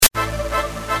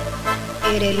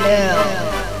Get it now.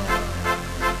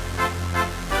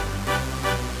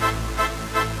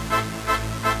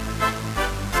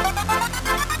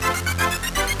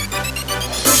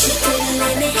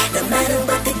 No matter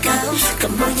what the goes,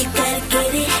 come on, you gotta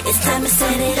get it. It's time to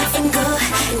set it up and go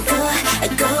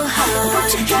hard.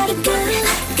 What you gotta do,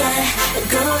 gotta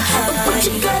go hard. What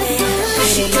you gotta do,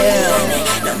 get it down.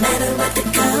 No matter what the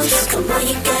goes, come on,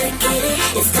 you gotta get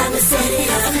it. It's time to set it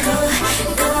up and go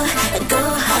hard.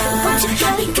 What you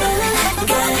gotta go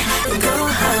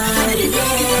hard,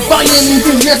 yeah. By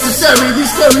anything necessary,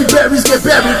 these scary berries get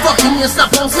buried. Fucking you,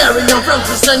 stop on Terry. I'm from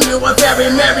to send you a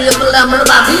very merry of the lamb of the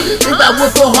if I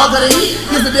work for hard to eat,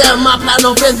 give the damn my plan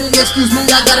no fancy. Excuse me,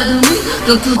 I gotta do me.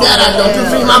 Don't do that, I don't do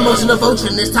free. My motion of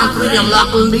ocean, it's time free. I'm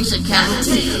locked on leash and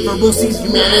casualty. Verbal sees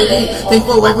humanity. Think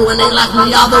for everyone ain't like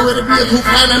me, although it'll be a cool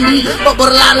plan of me. But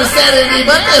a lot of insanity,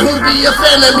 but then who'd be a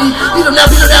fan of me? Beat them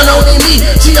down, only me.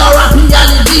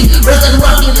 G-R-I-P-I-D-D. Raise that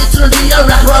rocky, literally a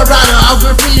rapper, a writer. I'll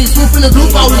graffiti, swoop in the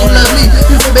group, always love me.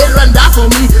 People better run die for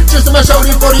me. Just on my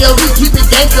shoulder for the OD. Keep it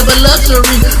gangster, but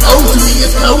luxury. Oh, to me,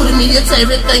 it's cold to me. It's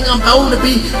everything I'm born to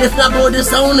be. If not boy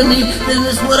disowning me, then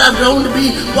it's what I've grown to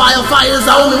be. Wildfire's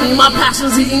owning me. My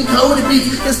passion's eating cold to be.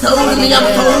 It's told to me I'm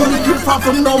totally too far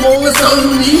from normal. It's so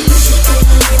unique.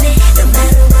 No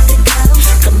matter what the goes,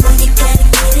 come on, you gotta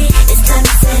get it. It's time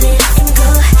to set it up and go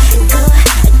hard.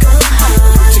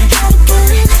 What you gotta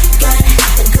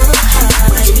go hard.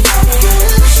 What you gotta do,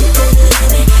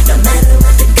 no matter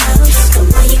what the goes,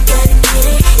 come on, you gotta get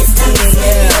it. It's time to set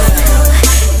it up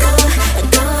and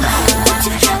go hard. What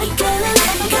you gotta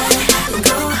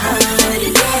go hard,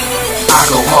 yeah.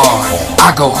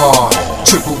 I go hard.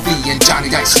 Triple V and Johnny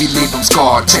DYCE, we leave them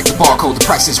scarred. Check the barcode, the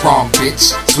price is wrong,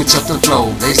 bitch. Switch up the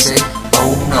flow, they say.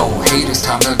 Oh no, haters,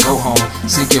 time to go home.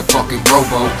 Sink your fucking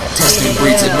robo. Testing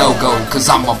breeds a no-go, cause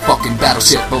I'm a fucking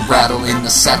battleship. But rattle in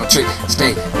the saddle trick.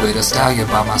 Stay with a stallion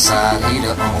by my side.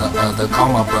 Hater on the other.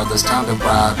 Call my brothers, time to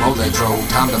ride. Roll that drove,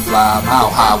 time to fly. Mile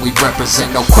high, we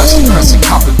represent, no question. Pressing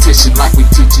competition like we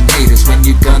teaching haters. When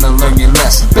you gonna learn your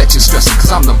lesson? Bet you're stressing, cause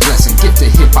I'm the blessing. Get to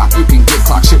hip-hop, you can get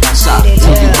clock shit on side.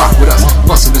 Till you rock with us,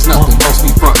 bustin' is nothing. Most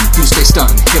me frontin', you stay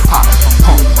stuntin'. Hip-hop,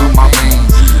 pump through my veins.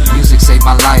 Music saved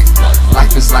my life.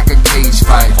 Life is like a cage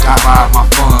fight. Die by my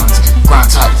funds. Grind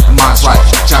tight, mind's right.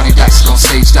 Johnny DYCE gon'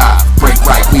 stage dive. Break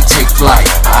right, we take flight.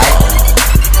 Aight?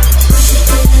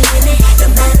 No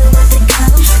matter what the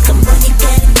goes, come on, you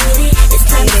gotta get it. It's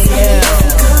time to set it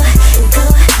up and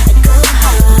go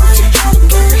hard. What you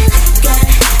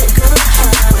gotta go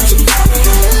hard. What you gotta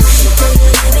do,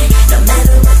 no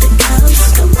matter what the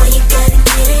goes, come on, you gotta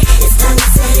get it. It's time to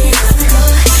set it up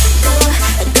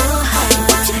and go hard.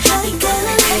 What you gotta go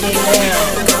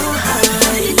hard,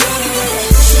 yeah.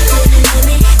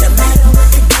 No matter what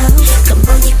the goes, come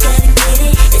on, you gotta get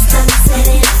it. It's time to set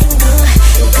it up and go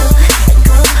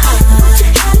hard. What you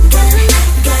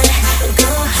gotta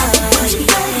go hard, what you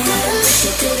gotta do,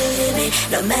 to the limit.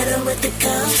 No matter what the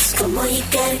goes, come on, you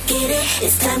gotta get it.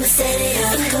 It's time to set it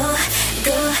up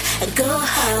and go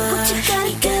hard.